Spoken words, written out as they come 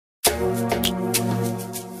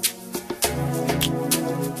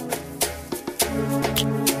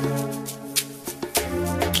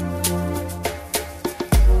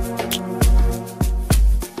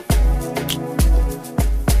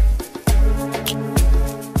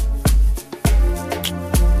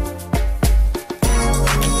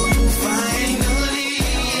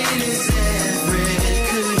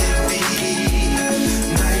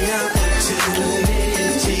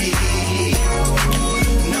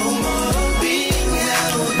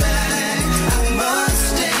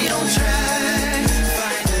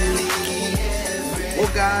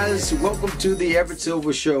guys, welcome to the Everett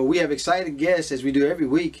Silver Show. We have exciting guests as we do every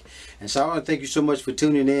week, and so I want to thank you so much for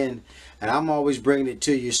tuning in, and I'm always bringing it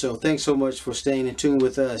to you, so thanks so much for staying in tune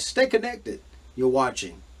with us. Stay connected. You're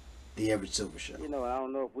watching the Everett Silver Show. You know, I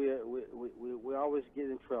don't know if we always get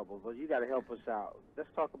in trouble, but you got to help us out. Let's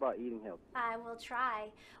talk about eating healthy. I will try.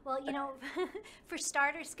 Well, you know, for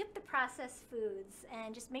starters, skip the processed foods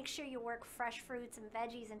and just make sure you work fresh fruits and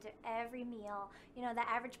veggies into every meal. You know, the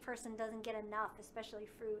average person doesn't get enough, especially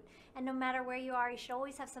fruit. And no matter where you are, you should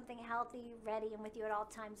always have something healthy ready and with you at all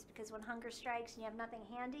times, because when hunger strikes and you have nothing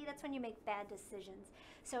handy, that's when you make bad decisions.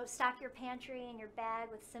 So stock your pantry and your bag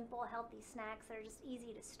with simple, healthy snacks that are just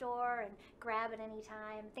easy to store and grab at any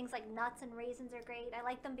time. Things like nuts and raisins are great. I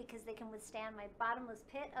like them because they can withstand my bottomless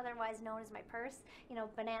pit, otherwise known as my purse. You know,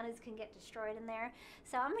 bananas can get destroyed in there.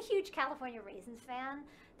 So I'm a huge California raisins fan.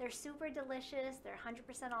 They're super delicious. They're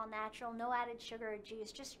 100% all natural, no added sugar or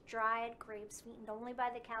juice, just dried grapes sweetened only by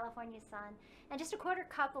the California sun. And just a quarter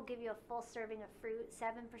cup will give you a full serving of fruit,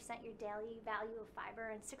 7% your daily value of fiber,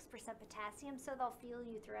 and 6% potassium, so they'll fuel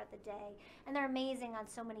you throughout the day. And they're amazing on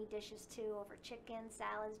so many dishes too, over chicken,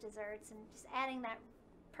 salads, desserts, and just adding that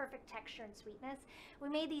perfect texture and sweetness. We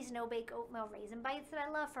made these no-bake oatmeal raisin bites that I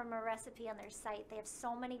love from a recipe on their site. They have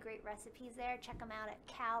so many great recipes there. Check them out at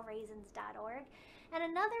calraisins.org. And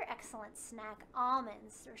another excellent snack,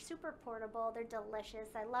 almonds. They're super portable. They're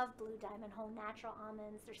delicious. I love Blue Diamond whole natural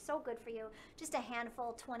almonds. They're so good for you. Just a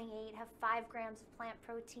handful, 28, have 5 grams of plant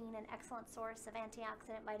protein, an excellent source of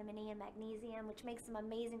antioxidant vitamin E and magnesium, which makes them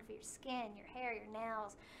amazing for your skin, your hair, your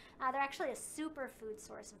nails. They're actually a superfood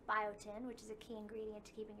source of biotin, which is a key ingredient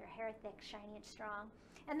to keeping your hair thick, shiny, and strong.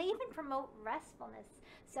 And they even promote restfulness,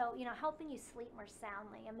 so, you know, helping you sleep more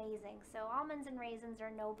soundly. Amazing. So almonds and raisins are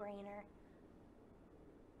a no-brainer.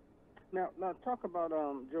 Now talk about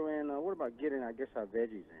Joanne. What about getting, I guess, our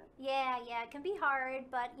veggies in? Yeah, it can be hard,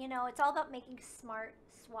 but you know, it's all about making smart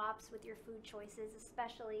swaps with your food choices,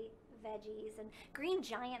 especially veggies. And Green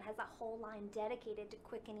Giant has a whole line dedicated to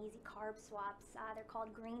quick and easy carb swaps. They're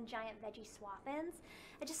called Green Giant Veggie Swap-ins.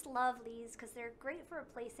 I just love these because they're great for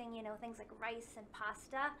replacing, you know, things like rice and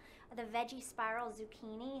pasta. The veggie spiral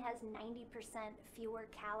zucchini has 90% fewer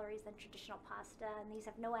calories than traditional pasta, and these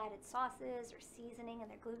have no added sauces or seasoning, and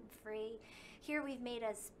they're gluten-free. Here we've made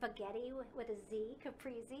a spaghetti with a Z,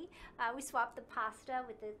 caprese. We swapped the pasta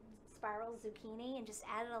with the spiral zucchini and just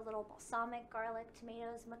added a little balsamic, garlic,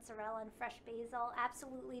 tomatoes, mozzarella, and fresh basil.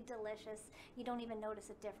 Absolutely delicious. You don't even notice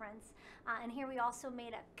a difference. And here we also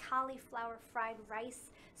made a cauliflower fried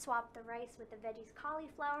rice. Swapped the rice with the veggies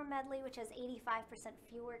cauliflower medley, which has 85%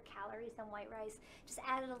 fewer calories than white rice. Just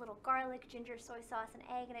added a little garlic, ginger, soy sauce, and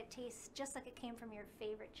egg, and it tastes just like it came from your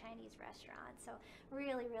favorite Chinese restaurant. So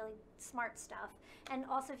really, really smart stuff. And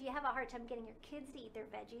also, if you have a hard time getting your kids to eat their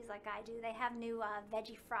veggies like I do, they have new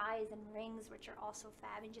veggie fries and rings, which are also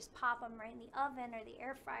fab, and just pop them right in the oven or the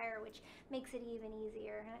air fryer, which makes it even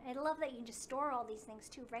easier. And I love that you can just store all these things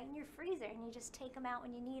too right in your freezer, and you just take them out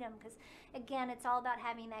when you need them, because again, it's all about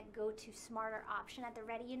having that go-to smarter option at the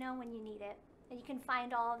ready, you know, when you need it. And you can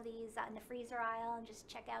find all of these in the freezer aisle, and just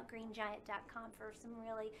check out greengiant.com for some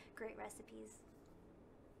really great recipes.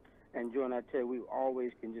 And Joanne, I tell you, we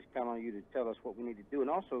always can just count on you to tell us what we need to do. And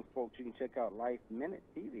also, folks, you can check out Life Minute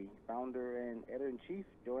TV. Founder and editor-in-chief,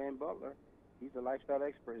 Joanne Butler. He's a lifestyle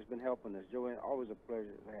expert. Has been helping us. Joanne, always a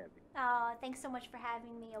pleasure to have you. Oh, thanks so much for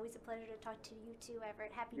having me. Always a pleasure to talk to you too,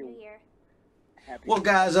 Everett. Happy New Year. Well,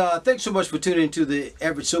 guys, thanks so much for tuning into the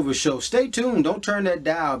Everett Silver Show. Stay tuned. Don't turn that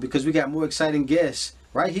dial, because we got more exciting guests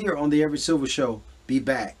right here on the Everett Silver Show. Be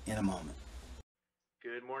back in a moment.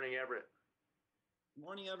 Good morning, Everett.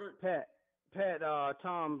 Morning, Everett. Pat,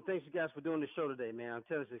 Thom, thanks you guys for doing the show today, man. I'm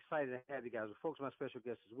telling you, it's excited to have you guys. Folks, my special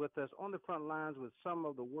guest is with us on the front lines with some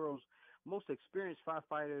of the world's most experienced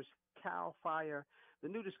firefighters, CAL FIRE, the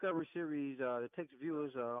new Discovery series that takes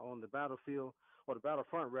viewers on the battlefield, or the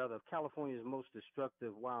battlefront, rather, of California's most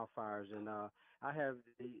destructive wildfires. And I have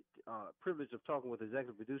the privilege of talking with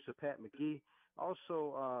executive producer Pat McGee.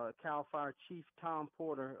 Also, CAL FIRE Chief Thom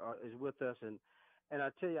Porter is with us. And I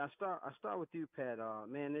tell you, I start with you, Pat.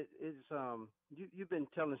 Man, it's you've been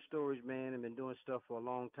telling stories, man, and been doing stuff for a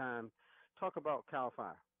long time. Talk about CAL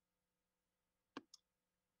FIRE.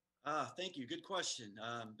 Thank you. Good question.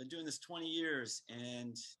 Been doing this 20 years,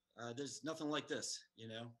 and there's nothing like this. You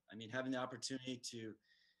know, I mean, having the opportunity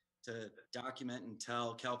to document and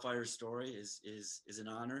tell CAL FIRE's story is an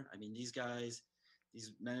honor. I mean, these guys,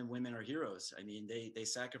 these men and women are heroes. I mean, they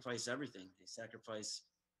sacrifice everything. They sacrifice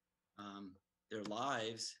their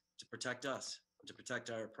lives to protect us, to protect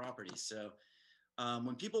our property. So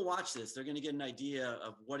when people watch this, they're going to get an idea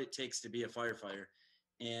of what it takes to be a firefighter.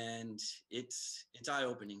 and it's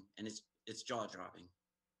eye-opening, and it's jaw-dropping.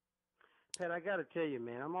 Pat, I got to tell you,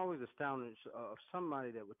 man, I'm always astounded of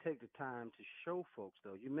somebody that would take the time to show folks,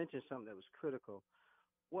 though. You mentioned something that was critical,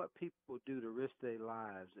 what people do to risk their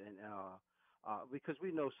lives. And because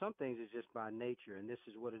we know some things is just by nature, and this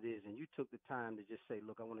is what it is. And you took the time to just say,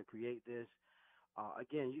 look, I want to create this.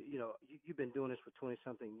 Again, you've been doing this for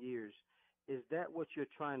 20-something years. Is that what you're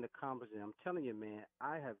trying to accomplish? And I'm telling you, man,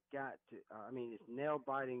 I have got to, it's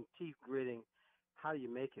nail-biting, teeth-gritting. How do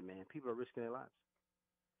you make it, man? People are risking their lives.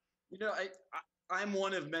 I'm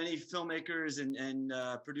one of many filmmakers and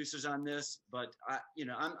producers on this, but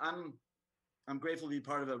I'm grateful to be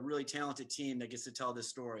part of a really talented team that gets to tell this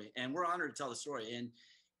story, and we're honored to tell the story.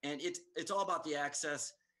 And it's all about the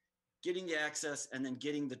access, getting the access, and then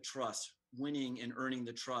getting the trust, winning and earning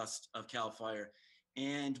the trust of CAL FIRE.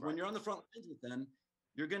 And when you're on the front lines with them,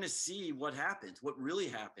 you're going to see what happens, what really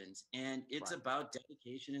happens, and it's about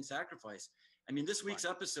dedication and sacrifice. I mean, this week's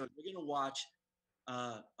episode, we're going to watch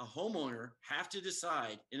a homeowner have to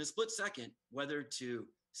decide in a split second whether to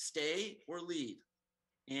stay or leave.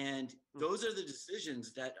 And those are the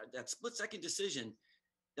decisions that split second decision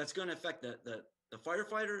that's going to affect the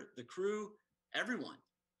firefighter, the crew, everyone.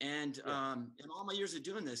 And in all my years of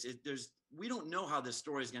doing this, we don't know how this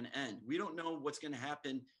story is going to end. We don't know what's going to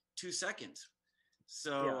happen 2 seconds.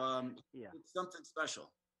 So it's something special.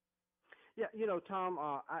 Yeah, Thom,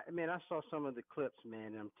 I saw some of the clips,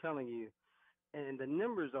 man, and I'm telling you, and the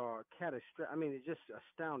numbers are catastrophic. I mean, it's just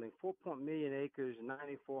astounding. 4 million acres,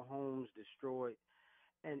 94 homes destroyed.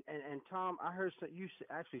 And Thom, I heard you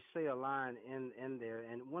actually say a line in there,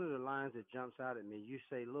 and one of the lines that jumps out at me, you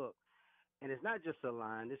say, look, and it's not just a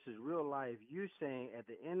line, this is real life. You're saying at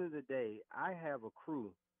the end of the day, I have a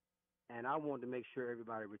crew, and I want to make sure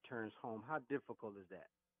everybody returns home. How difficult is that?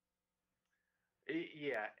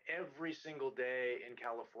 Yeah, every single day in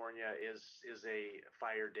California is a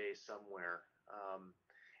fire day somewhere.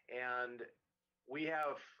 And we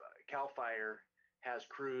have CAL FIRE has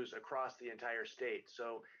crews across the entire state.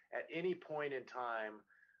 So at any point in time,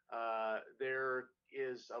 there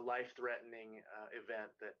is a life-threatening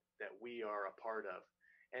event that we are a part of.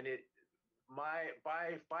 And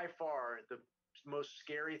by far, the most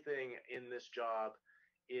scary thing in this job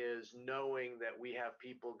is knowing that we have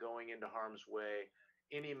people going into harm's way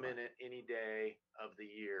any minute, any day of the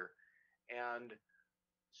year. And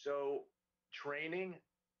so training,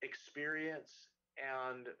 experience,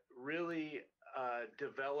 and really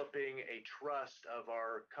developing a trust of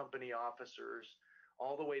our company officers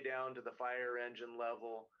all the way down to the fire engine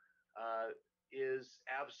level is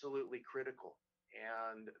absolutely critical.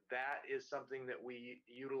 And that is something that we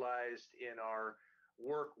utilized in our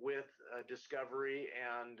work with Discovery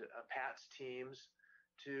and Pat's teams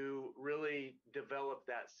to really develop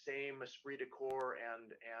that same esprit de corps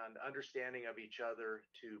and understanding of each other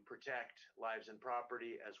to protect lives and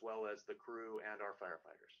property, as well as the crew and our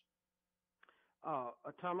firefighters.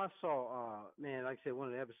 Thom, I saw, man, like I said, one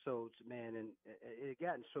of the episodes, man, and it had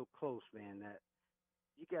gotten so close, man, that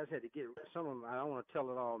you guys had to get some of them. I don't want to tell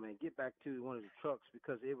it all, man. Get back to one of the trucks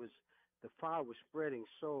because the fire was spreading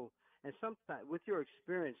so. And sometimes, with your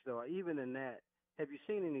experience, though, even in that, have you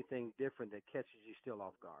seen anything different that catches you still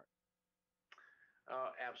off guard?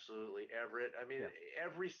 Absolutely, Everett. I mean,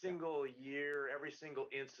 every single year, every single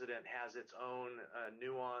incident has its own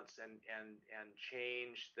nuance and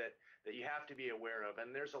change that you have to be aware of.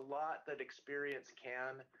 And there's a lot that experience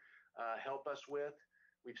can help us with.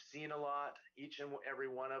 We've seen a lot, each and every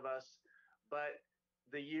one of us, but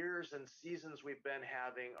the years and seasons we've been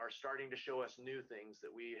having are starting to show us new things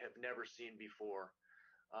that we have never seen before.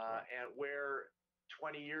 And where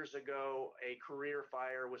 20 years ago, a career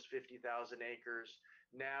fire was 50,000 acres.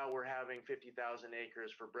 Now we're having 50,000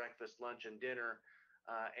 acres for breakfast, lunch, and dinner.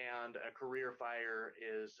 And a career fire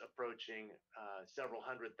is approaching several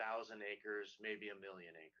 100,000 acres, maybe 1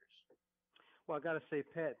 million acres. Well, I got to say,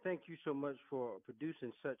 Pat, thank you so much for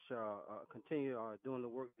producing such, continue doing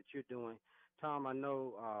the work that you're doing. Thom, I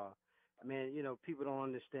know, man, people don't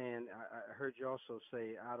understand. I heard you also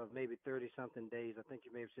say out of maybe 30-something days, I think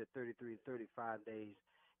you may have said 33, 35 days,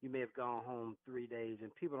 you may have gone home 3 days,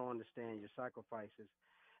 and people don't understand your sacrifices.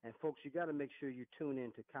 And, folks, you got to make sure you tune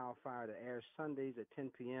in to CAL FIRE that airs Sundays at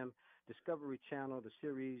 10 p.m. Discovery Channel. The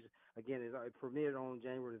series, again, it premiered on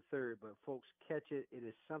January the 3rd, but, folks, catch it. It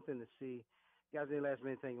is something to see. You guys, any last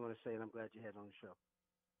minute thing you want to say, and I'm glad you had on the show.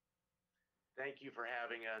 Thank you for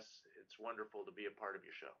having us. It's wonderful to be a part of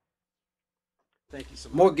your show. Thank you so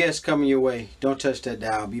much. More guests coming your way. Don't touch that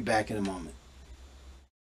dial. I'll be back in a moment.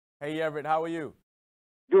 Hey, Everett, how are you?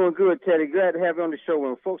 Doing good, Teddy. Glad to have you on the show.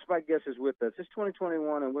 And folks, my guest is with us. It's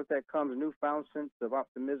 2021, and with that comes a newfound sense of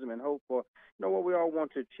optimism and hope for, what we all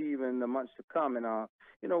want to achieve in the months to come. And,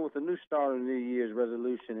 with a new start of New Year's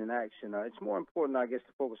resolution in action, it's more important, I guess,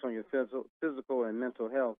 to focus on your physical and mental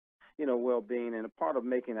health, well-being, and a part of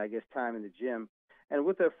making, I guess, time in the gym. And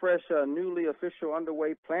with a fresh, newly official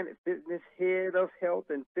underway Planet Fitness Head of Health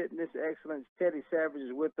and Fitness Excellence, Teddy Savage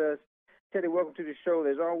is with us. Teddy, welcome to the show.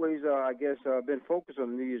 There's always, been focused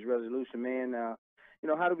on New Year's resolution, man.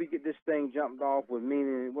 How do we get this thing jumped off with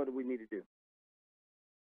meaning, and what do we need to do?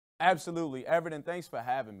 Absolutely, Everett, and thanks for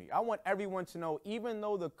having me. I want everyone to know, even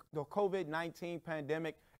though the COVID-19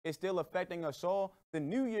 pandemic is still affecting us all, the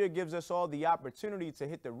new year gives us all the opportunity to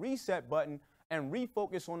hit the reset button and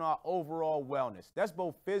refocus on our overall wellness. That's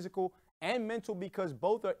both physical and mental, because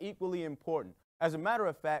both are equally important. As a matter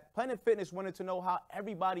of fact, Planet Fitness wanted to know how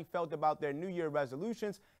everybody felt about their New Year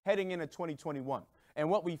resolutions heading into 2021. And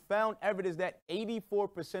what we found, Everett, is that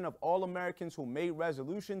 84% of all Americans who made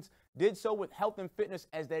resolutions did so with health and fitness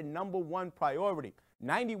as their #1 priority.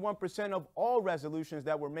 91% of all resolutions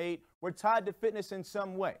that were made were tied to fitness in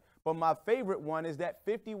some way. But my favorite one is that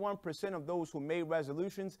 51% of those who made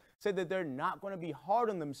resolutions said that they're not going to be hard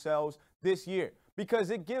on themselves this year,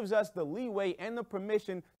 because it gives us the leeway and the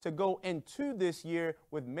permission to go into this year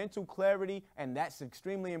with mental clarity, and that's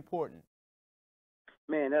extremely important.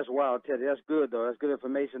 Man, that's wild, Teddy. That's good, though. That's good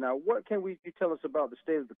information. Now, what can you tell us about the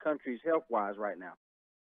state of the country's health-wise right now?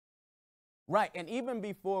 Right, and even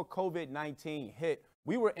before COVID-19 hit,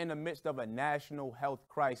 we were in the midst of a national health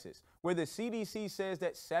crisis where the CDC says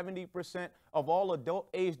that 70% of all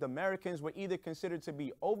adult-aged Americans were either considered to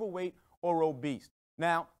be overweight or obese.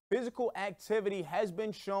 Now, physical activity has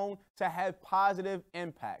been shown to have positive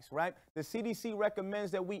impacts, right? The CDC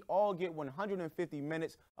recommends that we all get 150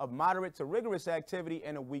 minutes of moderate to rigorous activity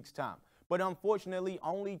in a week's time. But unfortunately,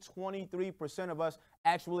 only 23% of us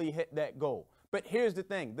actually hit that goal. But here's the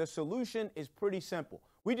thing, the solution is pretty simple.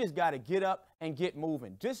 We just got to get up and get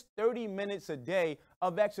moving. Just 30 minutes a day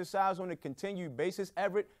of exercise on a continued basis,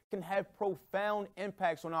 Everett, can have profound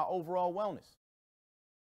impacts on our overall wellness.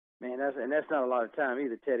 Man, that's not a lot of time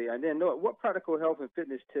either, Teddy. And then, what practical health and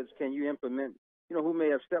fitness tips can you implement, who may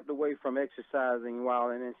have stepped away from exercising a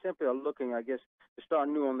while and then simply are looking, I guess, to start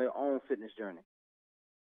new on their own fitness journey?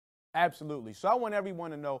 Absolutely. So I want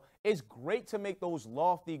everyone to know it's great to make those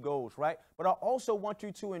lofty goals, right? But I also want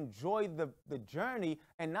you to enjoy the journey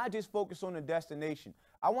and not just focus on the destination.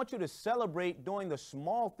 I want you to celebrate doing the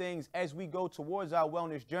small things as we go towards our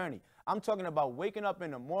wellness journey. I'm talking about waking up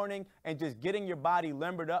in the morning and just getting your body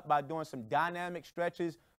limbered up by doing some dynamic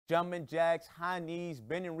stretches, jumping jacks, high knees,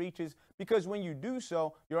 bending reaches, because when you do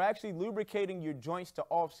so, you're actually lubricating your joints to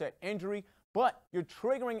offset injury, but you're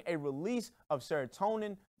triggering a release of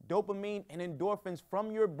serotonin, dopamine, and endorphins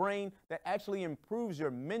from your brain that actually improves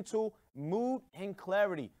your mental mood and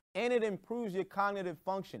clarity, and it improves your cognitive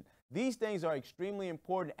function. These things are extremely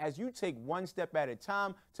important as you take one step at a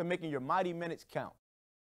time to making your mighty minutes count.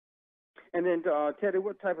 And then, Teddy,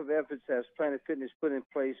 what type of efforts has Planet Fitness put in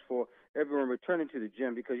place for everyone returning to the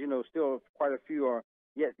gym? Because, still quite a few are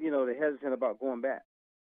yet, they're hesitant about going back.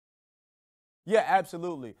 Yeah,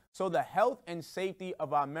 absolutely. So the health and safety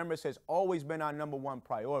of our members has always been our #1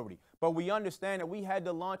 priority. But we understand that we had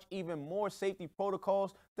to launch even more safety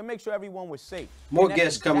protocols to make sure everyone was safe. More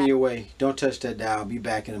guests coming your way. Don't touch that dial. I'll be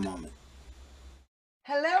back in a moment.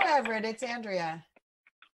 Hello, Everett. It's Andrea.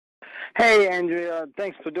 Hey, Andrea.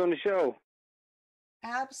 Thanks for doing the show.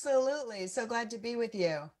 Absolutely. So glad to be with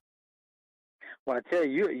you. Well, I tell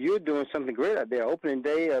you, you're doing something great out there. Opening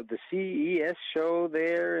day of the CES show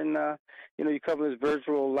there, and you're covering this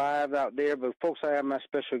virtual live out there. But folks, I have my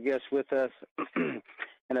special guest with us,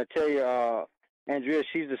 and I tell you, Andrea,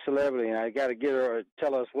 she's the celebrity, and I got to get her to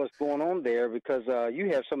tell us what's going on there because you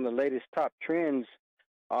have some of the latest top trends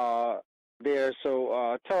there.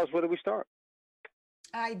 So tell us, where do we start?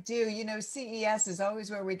 I do. CES is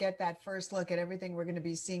always where we get that first look at everything we're going to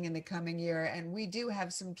be seeing in the coming year. And we do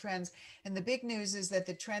have some trends. And the big news is that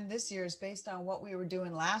the trend this year is based on what we were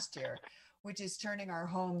doing last year, which is turning our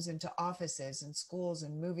homes into offices and schools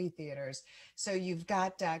and movie theaters. So you've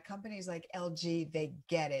got companies like LG, they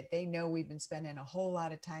get it. They know we've been spending a whole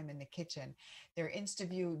lot of time in the kitchen. Their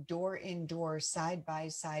InstaView door-in-door,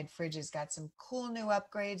 side-by-side fridges got some cool new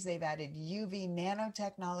upgrades. They've added UV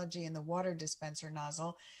nanotechnology in the water dispenser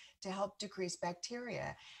nozzle to help decrease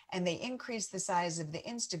bacteria. And they increase the size of the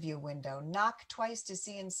InstaView window. Knock twice to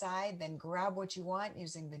see inside, then grab what you want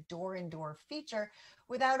using the door-in-door feature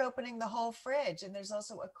without opening the whole fridge. And there's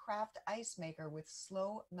also a craft ice maker with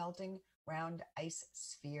slow melting round ice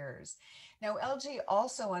spheres. Now, LG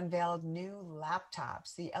also unveiled new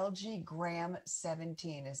laptops. The LG Gram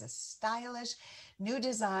 17 is a stylish new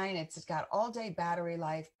design. It's got all-day battery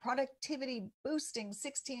life, productivity boosting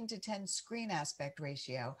 16:10 screen aspect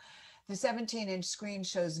ratio. The 17-inch screen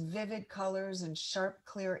shows vivid colors and sharp,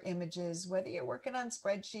 clear images, whether you're working on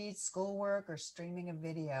spreadsheets, schoolwork, or streaming a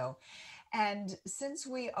video. And since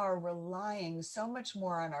we are relying so much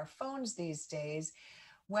more on our phones these days,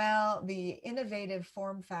 well, the innovative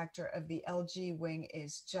form factor of the LG Wing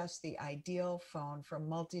is just the ideal phone for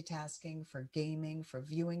multitasking, for gaming, for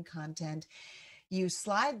viewing content. You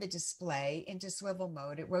slide the display into swivel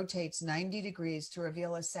mode. It rotates 90 degrees to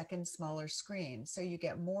reveal a second smaller screen. So you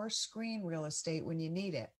get more screen real estate when you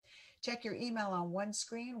need it. Check your email on one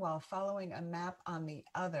screen while following a map on the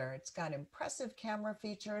other. It's got impressive camera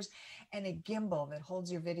features and a gimbal that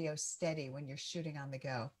holds your video steady when you're shooting on the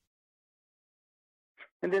go.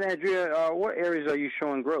 And then, Andrea, what areas are you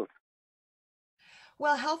showing growth?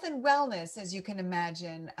 Well, health and wellness, as you can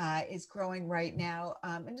imagine, is growing right now.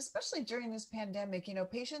 And especially during this pandemic,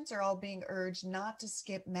 patients are all being urged not to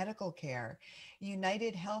skip medical care.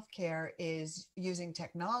 United Healthcare is using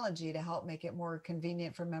technology to help make it more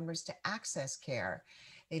convenient for members to access care.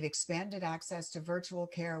 They've expanded access to virtual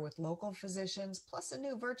care with local physicians, plus a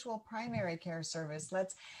new virtual primary care service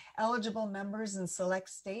lets eligible members in select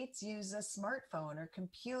states use a smartphone or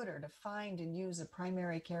computer to find and use a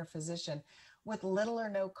primary care physician with little or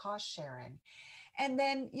no cost sharing. And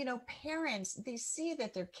then, parents, they see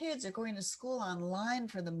that their kids are going to school online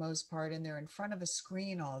for the most part, and they're in front of a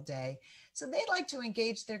screen all day. So they'd like to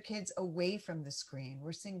engage their kids away from the screen.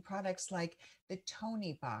 We're seeing products like the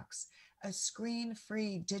Tony Box, a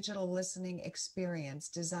screen-free digital listening experience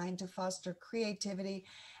designed to foster creativity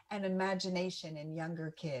and imagination in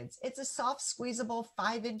younger kids. It's a soft, squeezable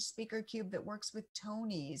 5-inch speaker cube that works with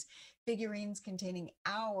Tonys, figurines containing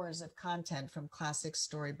hours of content from classic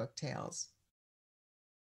storybook tales.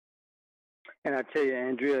 And I tell you,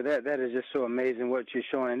 Andrea, that is just so amazing what you're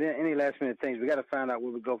showing. And then any last minute things, we got to find out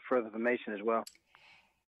where we go for further information as well.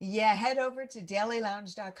 Yeah, head over to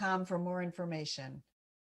dailylounge.com for more information.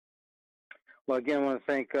 Well, again, I want to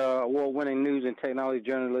thank award-winning news and technology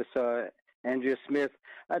journalist Andrea Smith.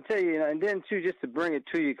 I tell you, and then too, just to bring it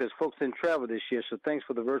to you, because folks didn't travel this year, so thanks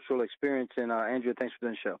for the virtual experience. And Andrea, thanks for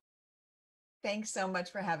doing the show. Thanks so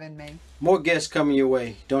much for having me. More guests coming your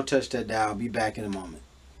way. Don't touch that dial. I'll be back in a moment.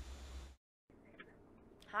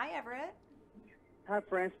 Hi, Everett. Hi,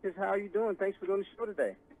 Francis. How are you doing? Thanks for doing the show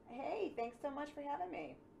today. Hey, thanks so much for having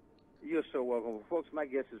me. You're so welcome. Well, folks, my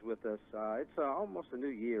guest is with us. It's almost a new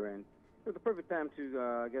year, and it's the perfect time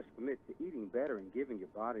to, commit to eating better and giving your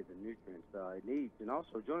body the nutrients it needs. And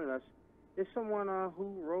also joining us is someone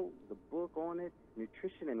who wrote the book on it,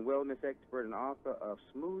 nutrition and wellness expert and author of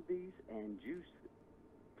Smoothies and Juices.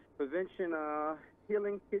 Prevention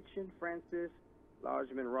Healing Kitchen, Francis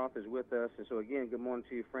Largeman-Roth is with us. And so, again, good morning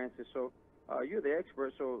to you, Francis. So you're the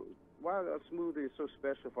expert. So why are smoothies so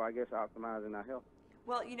special for, optimizing our health?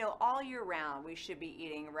 Well, all year round we should be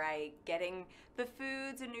eating right, getting the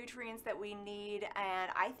foods and nutrients that we need, and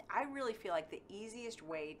I really feel like the easiest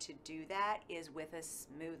way to do that is with a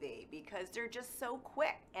smoothie because they're just so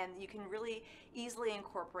quick and you can really easily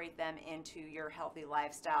incorporate them into your healthy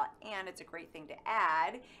lifestyle, and it's a great thing to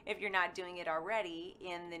add if you're not doing it already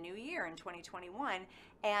in the new year in 2021.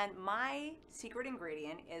 And my secret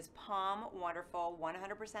ingredient is Palm Wonderful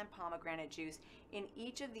 100% pomegranate juice. In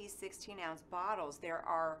each of these 16-ounce bottles, there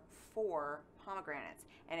are 4 pomegranates.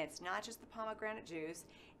 And it's not just the pomegranate juice,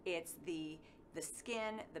 it's the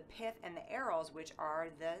skin, the pith, and the arils, which are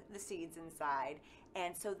the seeds inside.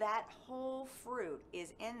 And so that whole fruit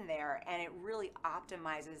is in there, and it really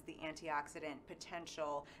optimizes the antioxidant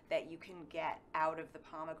potential that you can get out of the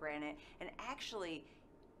pomegranate. And actually,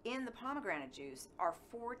 in the pomegranate juice are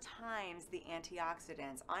 4 times the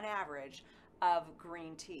antioxidants on average of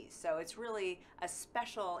green tea. So it's really a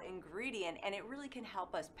special ingredient, and it really can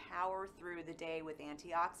help us power through the day with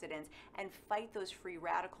antioxidants and fight those free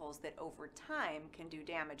radicals that over time can do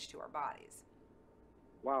damage to our bodies.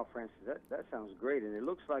 Wow, Francis, that sounds great. And it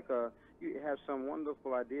looks like you have some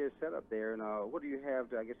wonderful ideas set up there. And what do you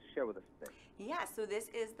have to share with us today? Yeah, so this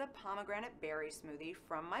is the pomegranate berry smoothie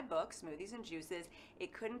from my book, Smoothies and Juices.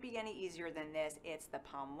 It couldn't be any easier than this. It's the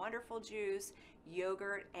Palm Wonderful juice,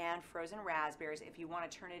 yogurt, and frozen raspberries. If you want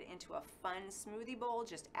to turn it into a fun smoothie bowl,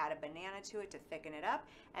 just add a banana to it to thicken it up,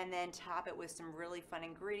 and then top it with some really fun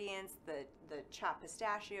ingredients, the chopped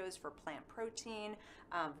pistachios for plant protein.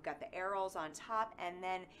 We've got the arils on top, and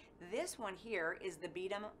then this one here is the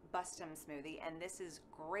Beat 'em Bust 'em smoothie, and this is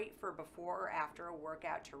great for before or after a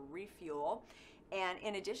workout to refuel. And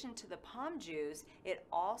in addition to the POM juice, it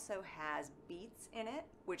also has beets in it,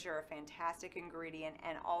 which are a fantastic ingredient,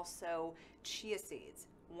 and also chia seeds.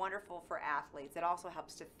 Wonderful for athletes. It also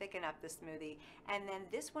helps to thicken up the smoothie. And then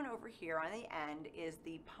this one over here on the end is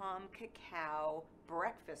the POM cacao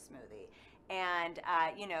breakfast smoothie. And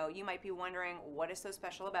you know, you might be wondering what is so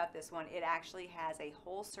special about this one. It actually has a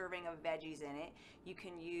whole serving of veggies in it. You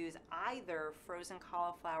can use either frozen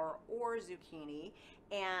cauliflower or zucchini,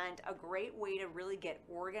 and a great way to really get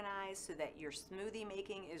organized so that your smoothie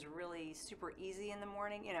making is really super easy in the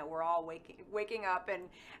morning. You know, we're all waking up and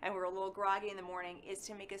we're a little groggy in the morning, is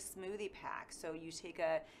to make a smoothie pack. So you take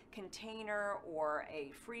a container or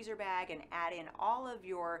a freezer bag and add in all of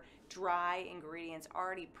your dry ingredients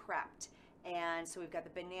already prepped. And so we've got the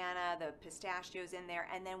banana, the pistachios in there,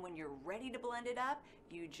 and then when you're ready to blend it up,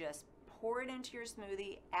 you just pour it into your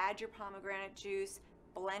smoothie, add your pomegranate juice,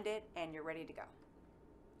 blend it, and you're ready to go.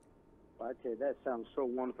 Well, I tell you, that sounds so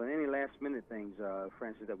wonderful. Any last minute things,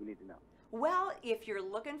 Frances, that we need to know? Well, if you're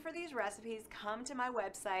looking for these recipes, come to my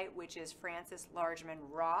website, which is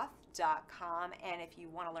franceslargeman-roth.com, and if you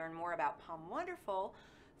want to learn more about POM Wonderful,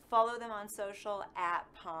 follow them on social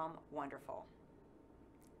at POM Wonderful.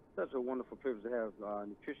 Such a wonderful privilege to have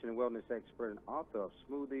nutrition and wellness expert and author of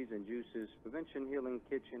Smoothies and Juices, Prevention Healing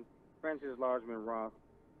Kitchen, Frances Largeman-Roth.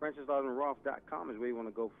 FrancesLargeman-Roth.com is where you want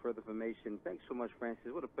to go for further information. Thanks so much,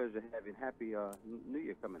 Frances. What a pleasure to have you. Happy New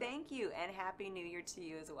Year coming up. Thank you, and Happy New Year to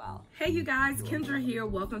you as well. Hey, you guys. Kendra here.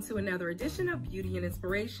 Welcome to another edition of Beauty and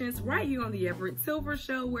Inspirations right here on the Everett Silver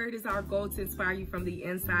Show, where it is our goal to inspire you from the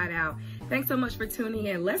inside out. Thanks so much for tuning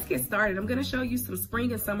in. Let's get started. I'm going to show you some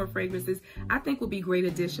spring and summer fragrances I think will be great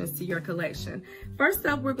additions to your collection. First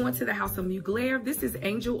up, we're going to the House of Mugler. This is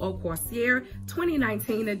Angel Au Coursier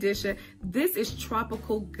 2019 edition. This is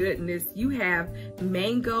tropical goodness. You have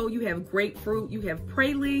mango, you have grapefruit, you have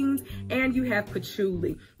pralines, and you have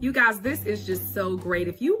patchouli. You guys, this is just so great.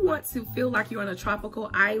 If you want to feel like you're on a tropical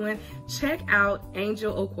island, check out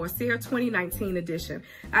Angel Au Coursier 2019 edition.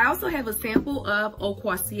 I also have a sample of Au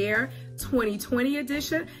Coursier 2020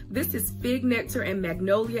 edition. This is fig nectar and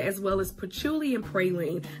magnolia, as well as patchouli and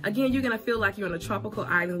praline. Again, you're gonna feel like you're on a tropical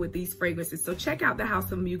island with these fragrances. So check out the House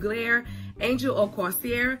of Mugler, Angel Au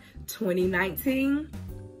Coursier 2019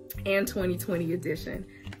 and 2020 edition.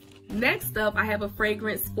 Next up, I have a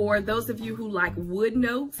fragrance for those of you who like wood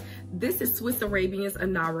notes. This is Swiss Arabian's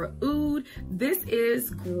Anara Oud. This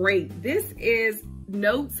is great. This is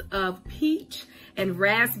notes of peach and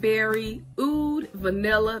raspberry, oud,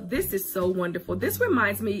 vanilla. This is so wonderful. This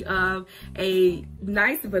reminds me of a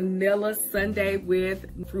nice vanilla sundae with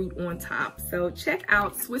fruit on top. So check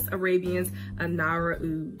out Swiss Arabian's Anara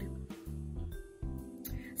Oud.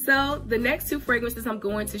 So the next two fragrances I'm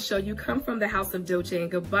going to show you come from the House of Dolce &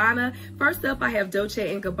 Gabbana. First up, I have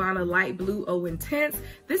Dolce & Gabbana Light Blue Eau Intense.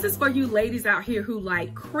 This is for you ladies out here who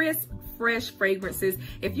like crisp, fresh fragrances.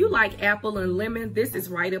 If you like apple and lemon, this is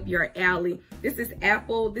right up your alley. This is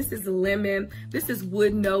apple, this is lemon, this is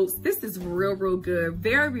wood notes. This is real, real good,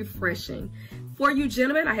 very refreshing. For you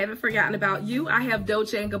gentlemen, I haven't forgotten about you. I have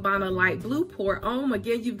Dolce & Gabbana Light Blue Pour Homme.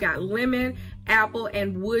 Again, you've got lemon, apple,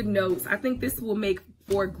 and wood notes. I think this will make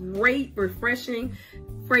for great, refreshing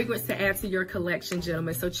fragrance to add to your collection,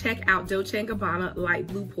 gentlemen. So check out Dolce & Gabbana Light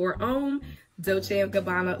Blue Pour Homme, Dolce &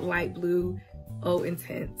 Gabbana Light Blue Eau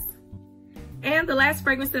Intense. And the last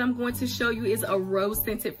fragrance that I'm going to show you is a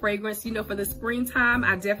rose-scented fragrance. You know, for the springtime,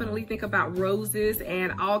 I definitely think about roses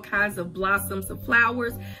and all kinds of blossoms of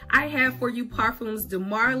flowers. I have for you Parfums de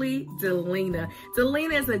Marly Delina.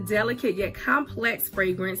 Delina is a delicate yet complex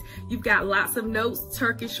fragrance. You've got lots of notes: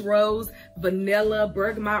 Turkish rose, vanilla,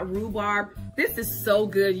 bergamot, rhubarb. This is so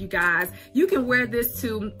good, you guys. You can wear this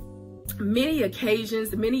to many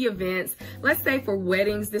occasions, many events. Let's say for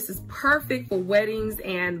weddings, this is perfect for weddings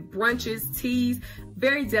and brunches, teas.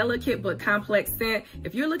 Very delicate but complex scent.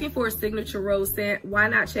 If you're looking for a signature rose scent, why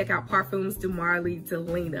not check out Parfums de Marly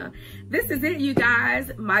Delina. This is it, you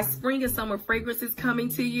guys. My spring and summer fragrance is coming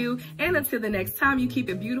to you. And until the next time, you keep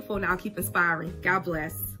it beautiful and I'll keep inspiring. God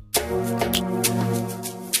bless.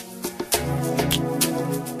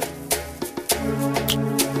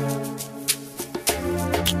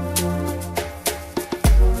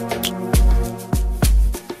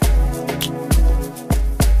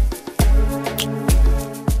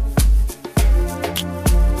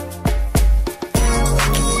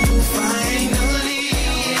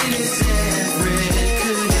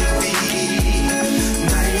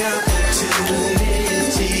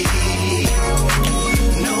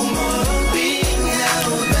 No more being held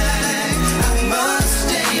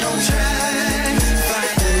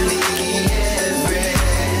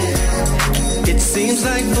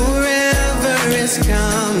has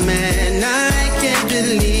come and I can't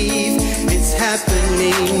believe it's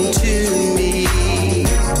happening to me.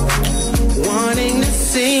 Wanting to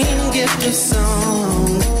sing, get the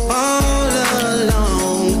song all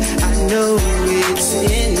along. I know it's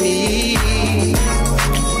in me.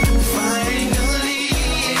 Finally,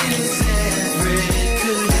 it is Everett.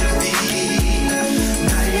 Could it be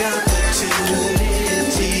my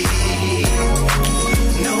opportunity?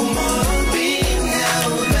 No more being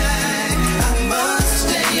held back. I must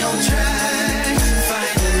stay on track.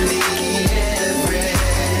 Finally, Everett.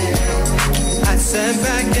 I sat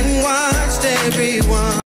back and watched everyone.